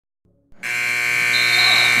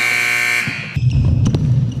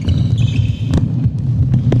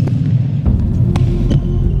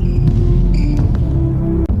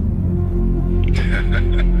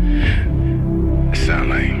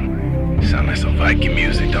some Viking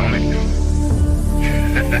music, don't it?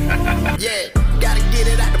 Yeah, gotta get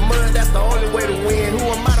it out the mud, that's the only way to win. Who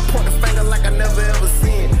am I to point the finger like I never ever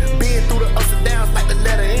seen? Been through the ups and downs like the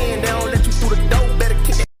letter N. They don't let you through the door, better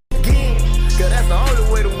kick that again. Cause that's the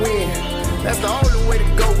only way to win. That's the only way to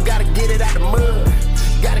go. Gotta get it out the mud,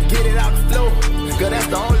 gotta get it out the flow. Cause that's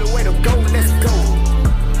the only way to go, let's go.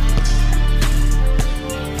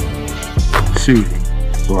 Shooting,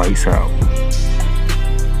 lights out.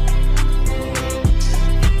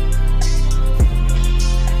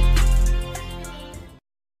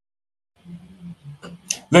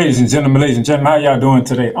 Ladies and gentlemen, how y'all doing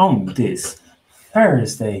today on this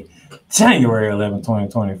Thursday, January 11,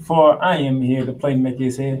 2024? I am here, the Playmaker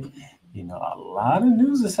is here. You know, a lot of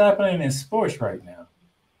news is happening in sports right now.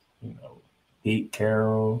 You know, Pete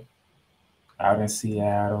Carroll out in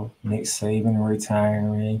Seattle, Nick Saban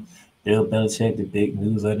retiring, Bill Belichick, the big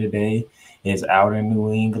news of the day, is out in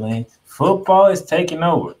New England. Football is taking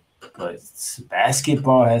over, but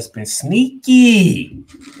basketball has been sneaky,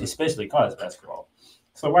 especially college basketball.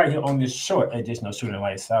 So right here on this short edition of Shooting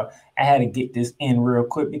Lights Out, I had to get this in real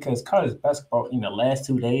quick because college basketball in the last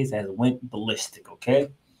 2 days has went ballistic, okay?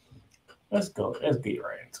 Let's go. Let's get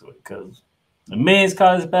right into it because the men's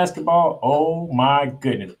college basketball, oh my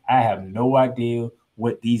goodness. I have no idea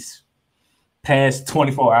what these past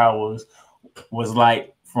 24 hours was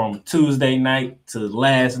like from Tuesday night to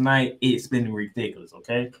last night. It's been ridiculous,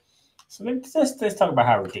 okay? So let's talk about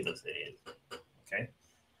how ridiculous it is, okay?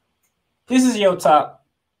 This is your top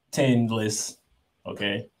 10 list,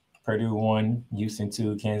 okay? Purdue 1, Houston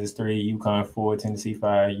 2, Kansas 3, UConn 4, Tennessee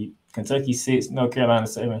 5, Kentucky 6, North Carolina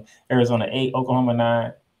 7, Arizona 8, Oklahoma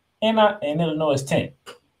 9, and Illinois 10.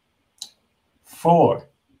 4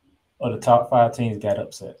 of the top 5 teams got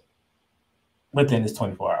upset within this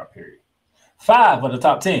 24-hour period. 5 of the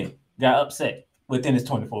top 10 got upset within this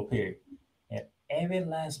 24 period. And every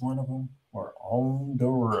last one of them were on the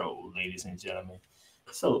road, ladies and gentlemen.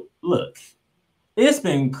 So, look, it's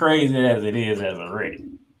been crazy as it is as of already.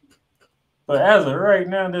 But as of right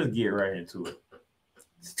now, let's get right into it.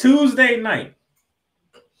 It's Tuesday night.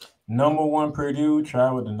 Number 1, Purdue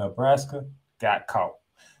traveled to Nebraska, got caught.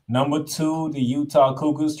 Number 2, the Utah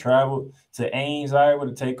Cougars traveled to Ames, Iowa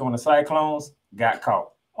to take on the Cyclones, got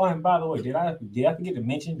caught. Oh, and by the way, did I forget to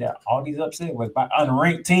mention that all these upsets was by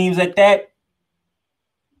unranked teams at that?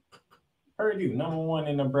 Purdue, number 1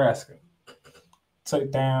 in Nebraska,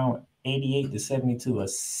 took down 88-72, a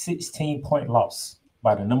 16-point loss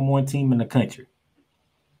by the number 1 team in the country.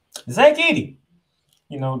 Zach Edey,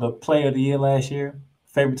 you know, the player of the year last year,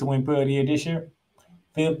 favorite to win player of the year this year,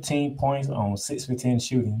 15 points on 6 for 10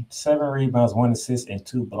 shooting, 7 rebounds, 1 assist, and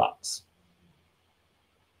 2 blocks.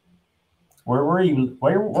 Where were you?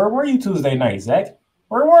 Where were you Tuesday night, Zach?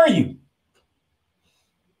 Where were you?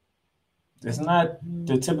 It's not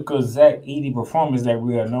the typical Zach Edey performance that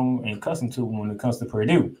we are known and accustomed to when it comes to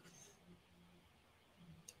Purdue.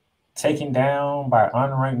 Taken down by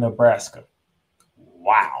unranked Nebraska.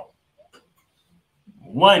 Wow.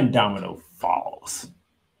 1 domino falls.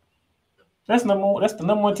 That's the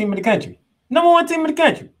number 1 team in the country. Number 1 team in the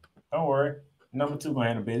country. Don't worry. Number 2 gonna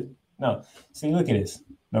handle business. No. See, look at this.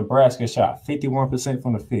 Nebraska shot 51%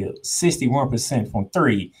 from the field, 61% from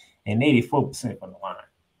 3, and 84% from the line.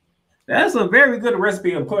 That's a very good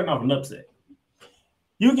recipe of putting off an upset.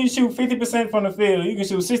 You can shoot 50% from the field. You can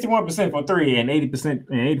shoot 61% from 3 and 80%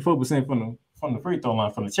 and 84% from the free throw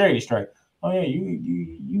line from the charity stripe. Oh yeah,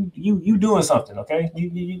 you doing something, okay?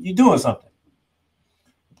 You doing something.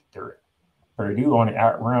 Purdue only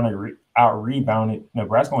out rebounded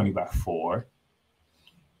Nebraska only by 4.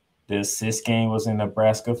 The assist game was in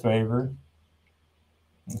Nebraska favor.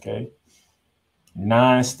 Okay.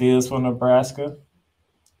 9 steals for Nebraska.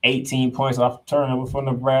 18 points off turnover for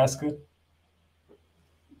Nebraska.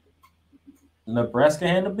 Nebraska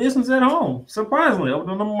handled business at home, surprisingly, over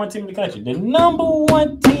the number 1 team in the country. The number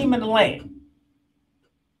 1 team in the land.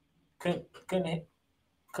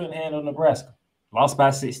 Couldn't handle Nebraska. Lost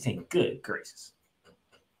by 16. Good gracious.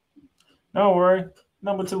 Don't worry.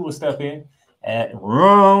 Number 2 will step in.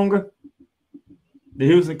 Wrong. The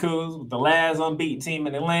Houston Cougars, the last unbeaten team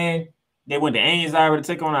in the land. They went to Ames, Iowa to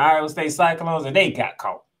take on the Iowa State Cyclones, and they got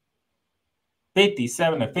caught.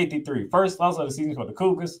 57-53. First loss of the season for the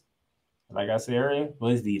Cougars. Like I said earlier,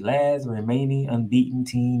 was the last remaining unbeaten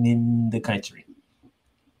team in the country.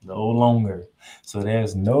 No longer. So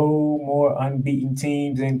there's no more unbeaten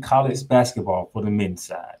teams in college basketball for the men's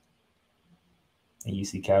side. And you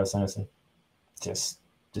see Cal Sanderson just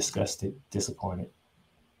disgusted, disappointed.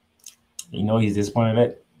 You know he's disappointed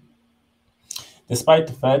at. Despite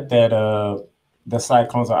the fact that the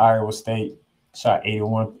Cyclones of Iowa State shot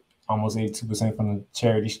 81 almost 82% from the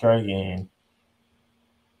charity strike, and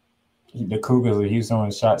the Cougars of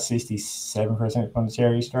Houston shot 67% from the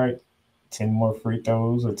charity strike. 10 more free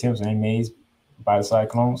throws attempts and made by the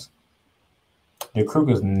Cyclones. The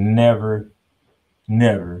Cougars never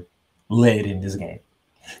led in this game.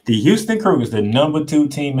 The Houston Cougars, the number 2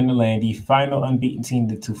 team in the land, the final unbeaten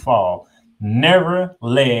team to fall, never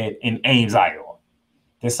led in Ames, Iowa.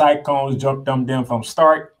 The Cyclones jumped on them from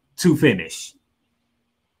start to finish.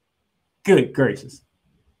 Good gracious.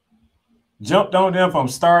 Jumped on them from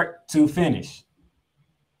start to finish.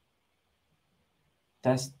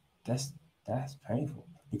 That's painful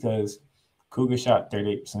because Cougars shot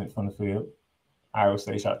 38% from the field. Iowa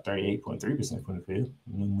State shot 38.3% from the field.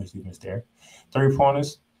 No much difference there.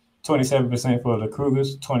 3-pointers, 27% for the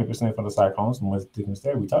Cougars, 20% for the Cyclones. No much difference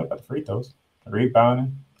there. We talked about the free throws.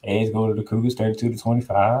 Rebounding, edge go to the Cougars,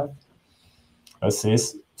 32-25.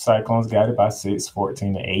 Assists, Cyclones got it by 6,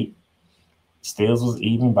 14-8. Steals was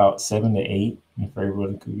even, about 7-8 in favor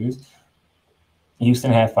of the Cougars.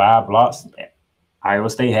 Houston had 5 blocks. Iowa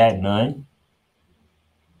State had none.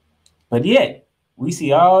 But yet, we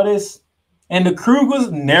see all this, and the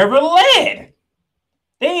Cougars never led.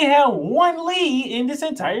 They had 1 lead in this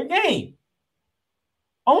entire game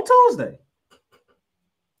on Tuesday.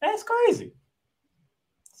 That's crazy.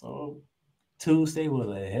 So, Tuesday was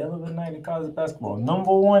a hell of a night in college basketball.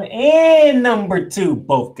 Number 1 and number 2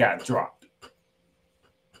 both got dropped.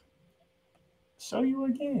 Show you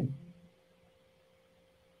again.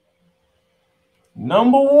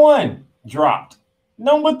 Number 1 dropped.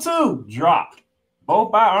 Number 2 dropped.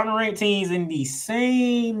 Both by unranked teams in the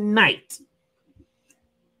same night.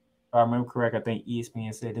 If I remember correct, I think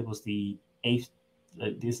ESPN said it was the 8th.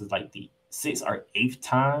 This is like the 6th or 8th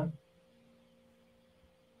time.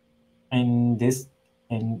 And this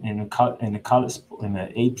in the college in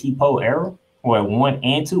the AP poll era, where 1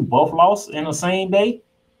 and 2 both lost in the same day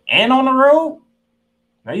and on the road.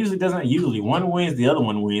 That usually one wins, the other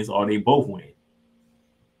one wins, or they both win.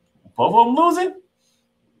 Both of them losing?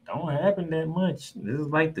 Don't happen that much. This is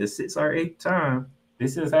like the 6th or 8th time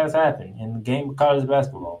this has happened in the game of college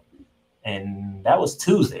basketball. And that was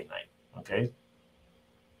Tuesday night, okay?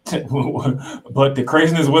 But the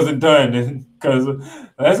craziness wasn't done because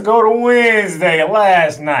let's go to Wednesday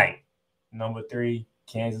last night. Number 3,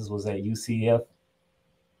 Kansas was at UCF,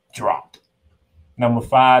 dropped. Number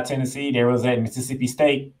 5, Tennessee, they was at Mississippi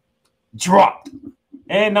State, dropped.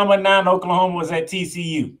 And number 9, Oklahoma was at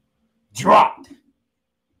TCU, dropped.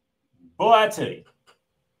 Boy, I tell you.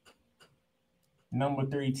 Number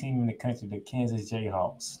 3 team in the country, the Kansas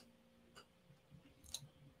Jayhawks,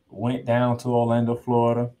 went down to Orlando,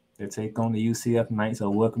 Florida to take on the UCF Knights. So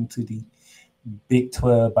welcome to the Big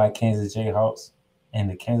 12 by Kansas Jayhawks. And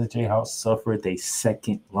the Kansas Jayhawks suffered their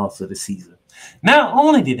 2nd loss of the season. Not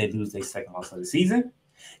only did they lose their 2nd loss of the season,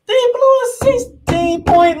 they blew a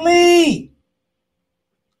 16-point lead.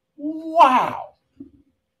 Wow.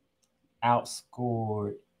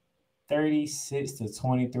 Outscored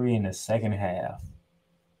 36-23 in the second half.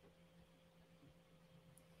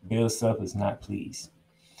 Bill Self is not pleased.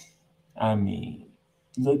 I mean,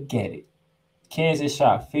 look at it. Kansas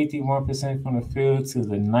shot 51% from the field to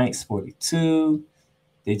the Knights 42.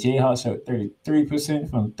 The Jayhawks shot 33%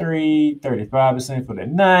 from 3, 35% for the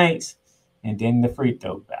Knights, and then the free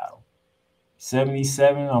throw battle.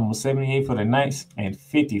 77, almost 78 for the Knights, and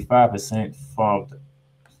 55% for the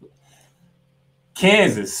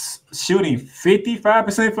Kansas shooting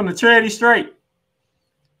 55% from the charity straight.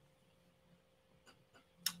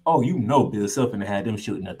 Oh, you know Bill Self had them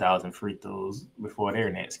shooting 1,000 free throws before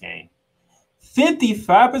their next game.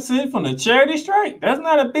 55% from the charity straight. That's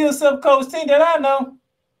not a Bill Self coach team that I know.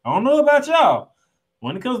 I don't know about y'all.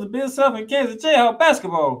 When it comes to Bill Self and Kansas Jayhawks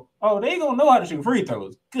basketball, oh, they gonna know how to shoot free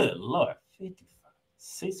throws. Good Lord. 55.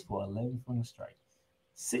 6 for 11 from the strike.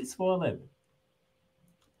 6 for 11.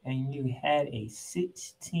 And you had a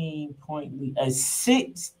 16-point lead. A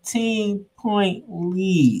 16-point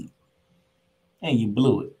lead. And you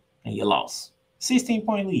blew it. And you lost.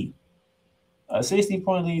 16-point lead. A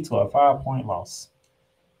 16-point lead to a 5-point loss.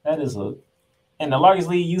 That is a... And the largest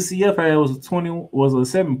lead UCF had was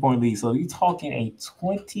a 7-point lead. So you're talking a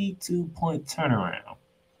 22-point turnaround.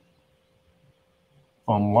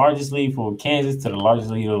 From largest lead for Kansas to the largest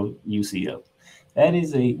lead of UCF. That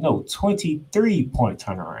is 23-point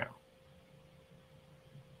turnaround.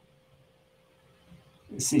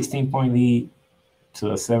 16-point lead to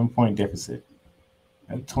a 7-point deficit.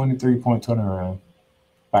 A 23-point turnaround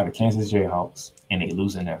by the Kansas Jayhawks, and they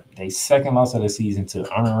losing their 2nd loss of the season to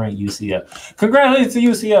unranked UCF. Congratulations to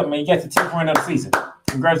UCF, man. You got the 10th win of the season.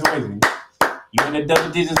 Congratulations. You're in the double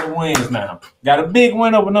digits of wins now. Got a big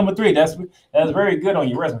win over number 3. That's very good on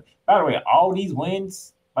your resume. By the way, all these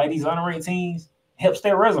wins by these unranked teams helps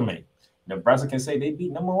their resume. Nebraska can say they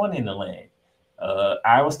beat number 1 in the land.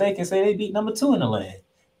 Iowa State can say they beat number 2 in the land.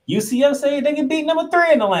 UCF say they can beat number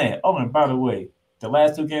 3 in the land. Oh, and by the way, the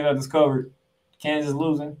last 2 games I discovered, Kansas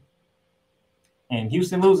losing and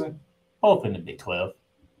Houston losing, both in the Big 12.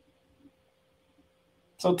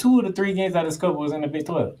 So 2 of the 3 games I discovered was in the Big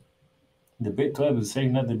 12. The Big 12 is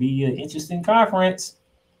shaping up to be an interesting conference.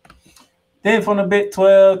 Then from the Big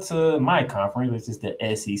 12 to my conference, which is the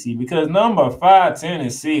SEC, because number 5,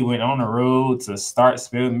 Tennessee, went on the road to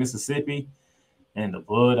Starkville, Mississippi, and the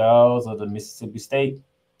Bulldogs of the Mississippi State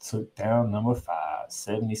took down number 5,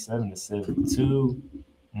 77-72.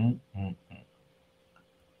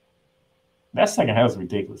 That second half was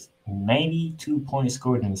ridiculous. 92 points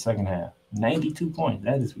scored in the second half. 92 points.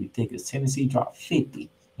 That is ridiculous. Tennessee dropped 50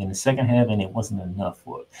 in the second half, and it wasn't enough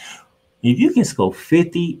for it. If you can score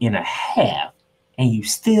 50 in a half and you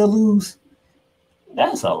still lose,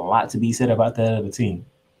 that's a lot to be said about that other team.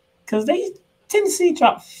 Because Tennessee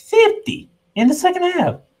dropped 50 in the second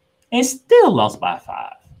half and still lost by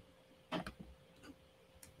 5.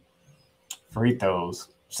 Free throws.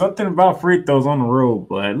 Something about free throws on the road,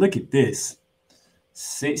 but look at this.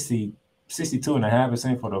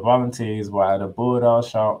 62.5% for the Volunteers, while the Bulldogs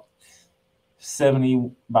shot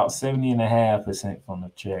about 70.5% from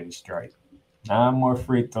the charity stripe. 9 more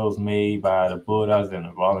free throws made by the Bulldogs than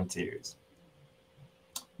the Volunteers.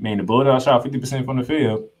 Man, the Bulldogs shot 50% from the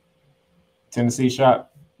field. Tennessee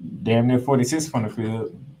shot damn near 46 from the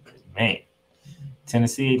field. Man,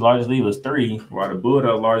 Tennessee largest lead was 3, while the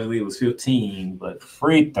Bulldogs largest lead was 15. But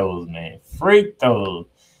free throws, man, free throws.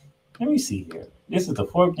 Let me see here. This is the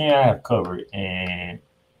 4th game I have covered, and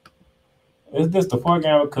it's the 4th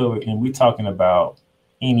game I covered, and we're talking about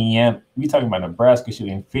Indiana. We're talking about Nebraska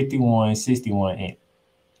shooting 51, 61, and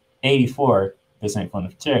 84% from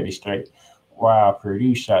the charity stripe, while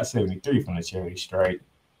Purdue shot 73 from the charity stripe.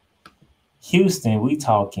 Houston, we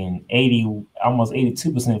talking 80, almost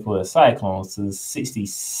 82% for the Cyclones to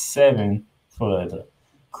 67 for the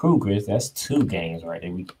Cougars. That's 2 games right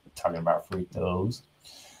there. We talking about free throws.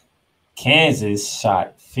 Kansas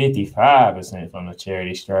shot 55% from the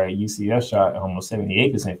charity stripe. UCF shot almost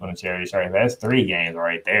 78% from the charity stripe. That's 3 games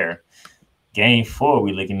right there. Game 4,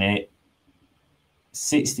 we're looking at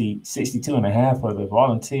 62.5 for the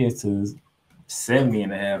Volunteers to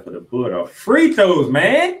 70.5 for the Bulldogs. Free throws,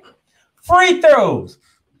 man. Free throws.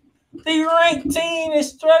 The ranked team is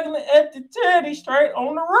struggling at the charity stripe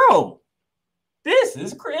on the road. This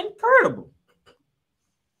is incredible.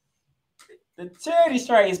 The charity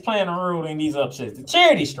stripe is playing a role in these upsets. The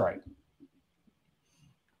charity stripe.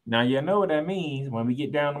 Now, you know what that means. When we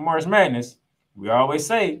get down to March Madness, we always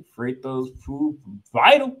say free throws prove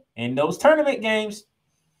vital in those tournament games.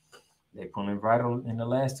 They're pulling vital in the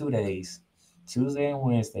last 2 days. Tuesday and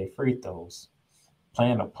Wednesday, free throws.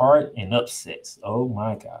 Playing a part in upsets. Oh,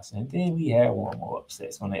 my gosh. And then we had one more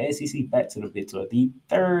upsets. From the SEC back to the Big 12. The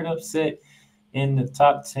 3rd upset in the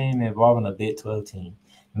top 10 involving a Big 12 team.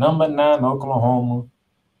 Number 9, Oklahoma,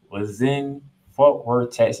 was in Fort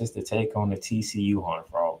Worth, Texas to take on the TCU Horned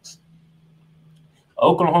Frogs.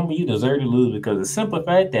 Oklahoma, you deserve to lose because of the simple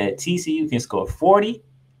fact that TCU can score 40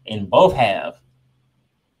 in both halves.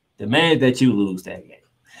 Demand that you lose that game.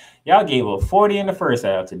 Y'all gave up 40 in the first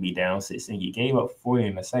half to be down 6, and you gave up 40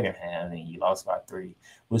 in the second half, and you lost by 3,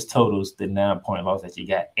 which totals the 9-point loss that you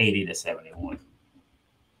got 80-71.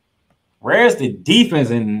 Where's the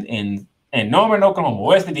defense in Norman, Oklahoma?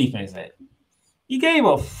 Where's the defense at? You gave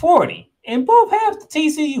up 40 in both halves to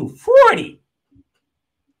TCU. 40.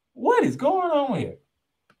 What is going on here?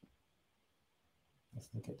 Let's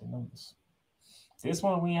look at the numbers. This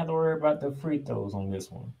one, we have to worry about the free throws on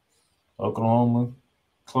this one. Oklahoma,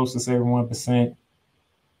 close to 71%.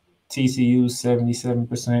 TCU,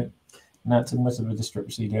 77%. Not too much of a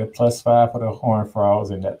discrepancy there. +5 for the Horned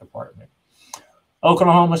Frogs in that department.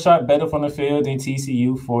 Oklahoma shot better from the field than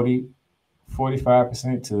TCU,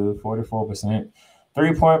 45% to 44%.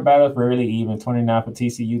 3-point battle fairly even, 29 for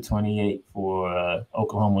TCU, 28 for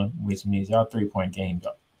Oklahoma, which means y'all 3-point games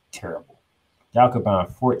are terrible. Y'all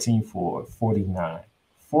combined 14 for 49.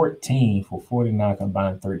 14 for 49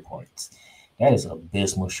 combined 3 points. That is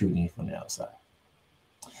abysmal shooting from the outside.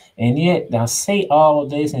 And yet, now say all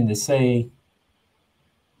this and to say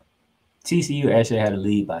TCU actually had a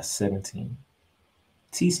lead by 17.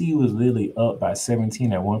 TCU was literally up by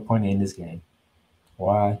 17 at one point in this game.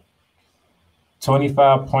 Why?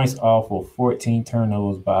 25 points off of 14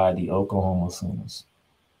 turnovers by the Oklahoma Sooners.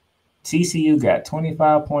 TCU got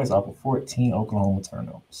 25 points off of 14 Oklahoma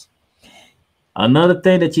turnovers. Another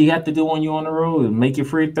thing that you have to do when you're on the road is make your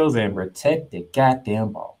free throws and protect the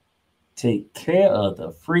goddamn ball. Take care of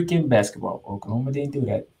the freaking basketball. Oklahoma didn't do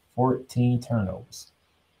that. 14 turnovers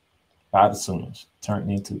by the Sooners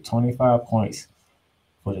turned into 25 points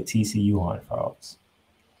for the TCU Horned Frogs.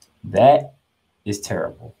 That is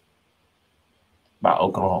terrible by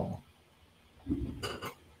Oklahoma.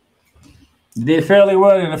 You did fairly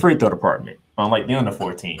well in the free throw department, unlike the other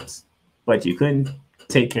 4 teams, but you couldn't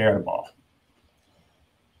take care of the ball.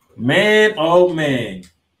 Man, oh man.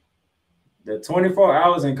 The 24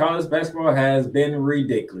 hours in college basketball has been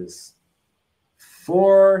ridiculous.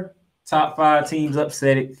 4 top 5 teams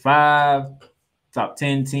upset, 5 top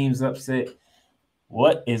 10 teams upset.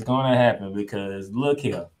 What is going to happen? Because look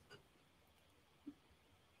here.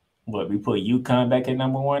 What, we put UConn back at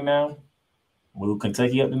number 1 now? Move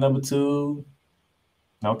Kentucky up to number 2.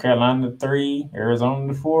 North Carolina to 3. Arizona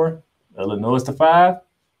to 4. Illinois to 5.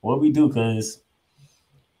 What we do? Because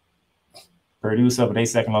Purdue suffered their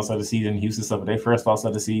second loss of the season. Houston suffered their first loss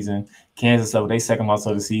of the season. Kansas suffered their second loss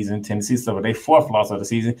of the season. Tennessee suffered their 4th loss of the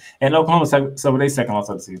season. And Oklahoma suffered their second loss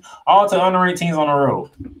of the season. All to underrated teams on the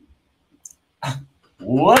road.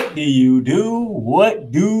 What do you do?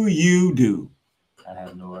 What do you do? I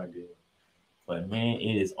have no idea. But, man,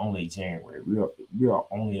 it is only January. We are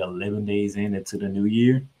only 11 days into the new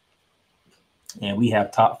year. And we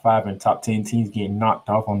have top 5 and top 10 teams getting knocked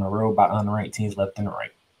off on the road by unranked teams left and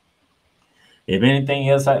right. If anything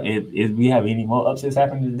else, if we have any more upsets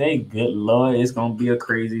happening today, good Lord, it's going to be a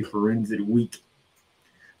crazy forensic week.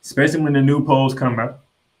 Especially when the new polls come out.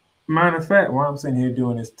 Matter of fact, what I'm sitting here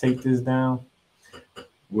doing is take this down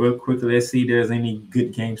real quickly. Let's see if there's any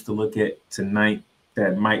good games to look at tonight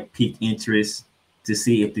that might pique interest to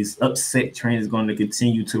see if this upset trend is going to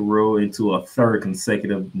continue to roll into a 3rd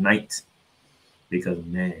consecutive night. Because,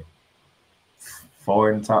 man,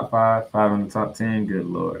 4 in the top 5, 5 in the top 10, good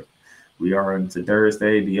Lord. We are into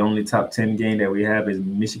Thursday. The only top 10 game that we have is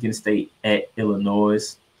Michigan State at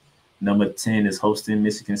Illinois. Number 10 is hosting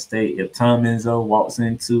Michigan State. If Tom Izzo walks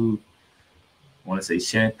into, I want to say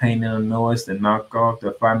Champaign, Illinois, to knock off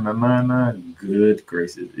the Fighting Illini, good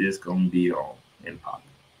gracious, it's going to be on and popping.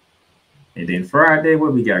 And then Friday,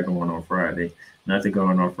 what we got going on Friday? Nothing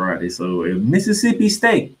going on Friday. So if Mississippi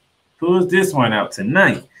State pulls this one out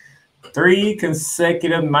tonight, 3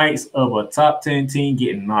 consecutive nights of a top 10 team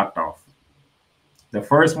getting knocked off. The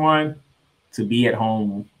first one to be at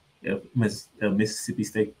home if Mississippi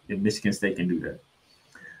State, if Michigan State can do that.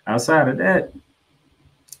 Outside of that,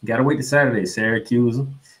 gotta wait to Saturday. Syracuse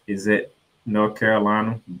is at North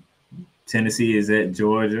Carolina. Tennessee is at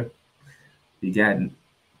Georgia. You got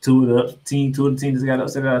two of the teams that got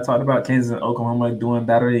upset that I talked about. Kansas and Oklahoma doing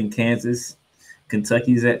better in Kansas.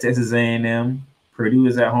 Kentucky's at Texas A&M. Purdue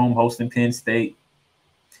is at home hosting Penn State.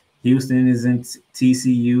 Houston is in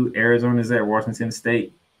TCU. Arizona is at Washington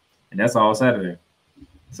State. And that's all Saturday.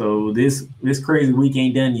 So this crazy week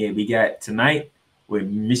ain't done yet. We got tonight with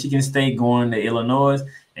Michigan State going to Illinois,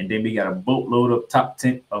 and then we got a boatload of top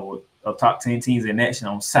 10 teams in action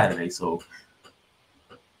on Saturday. So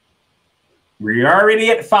we're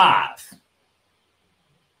already at 5.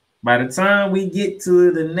 By the time we get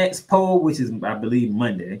to the next poll, which is, I believe,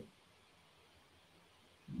 Monday,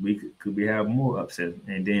 could we have more upsets?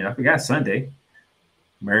 And then I forgot Sunday,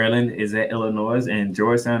 Maryland is at Illinois and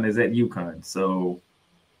Georgetown is at UConn. So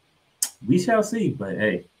we shall see. But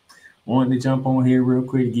hey, wanted to jump on here real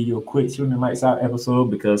quick to give you a quick shooting the lights out episode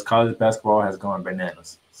because college basketball has gone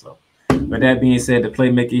bananas. So with that being said, the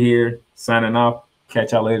Playmaker here signing off.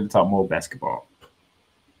 Catch y'all later to talk more basketball.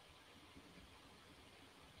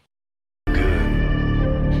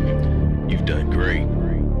 You've done great,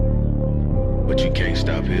 but you can't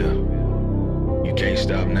stop here. You can't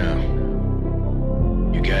stop now.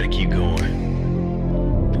 You gotta keep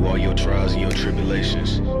going. Through all your trials and your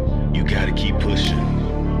tribulations, you gotta keep pushing.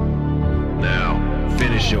 Now,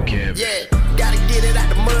 finish your canvas. Yeah, gotta get it out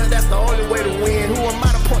the mud, that's the only way to win. Who am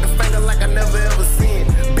I to point the finger like I never ever seen?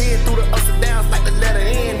 Been through the ups and downs like the letter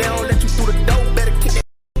N. They don't let you through the door, better kick that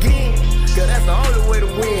again. Cause that's the only way to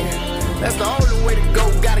win. That's the only way to go.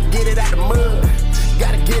 Gotta get it out the mud.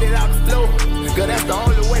 Gotta get it out the flow. Cause that's the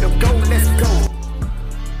only way to go. Let's go.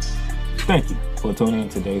 Thank you for tuning in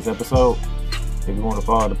to today's episode. If you want to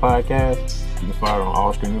follow the podcast, you can follow it on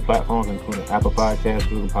all streaming platforms, including Apple Podcasts,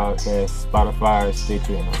 Google Podcasts, Spotify,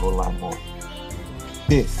 Stitcher, and a whole lot more.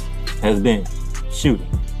 This has been Shooting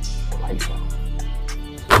the Lights Out.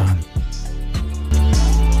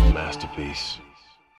 Masterpiece.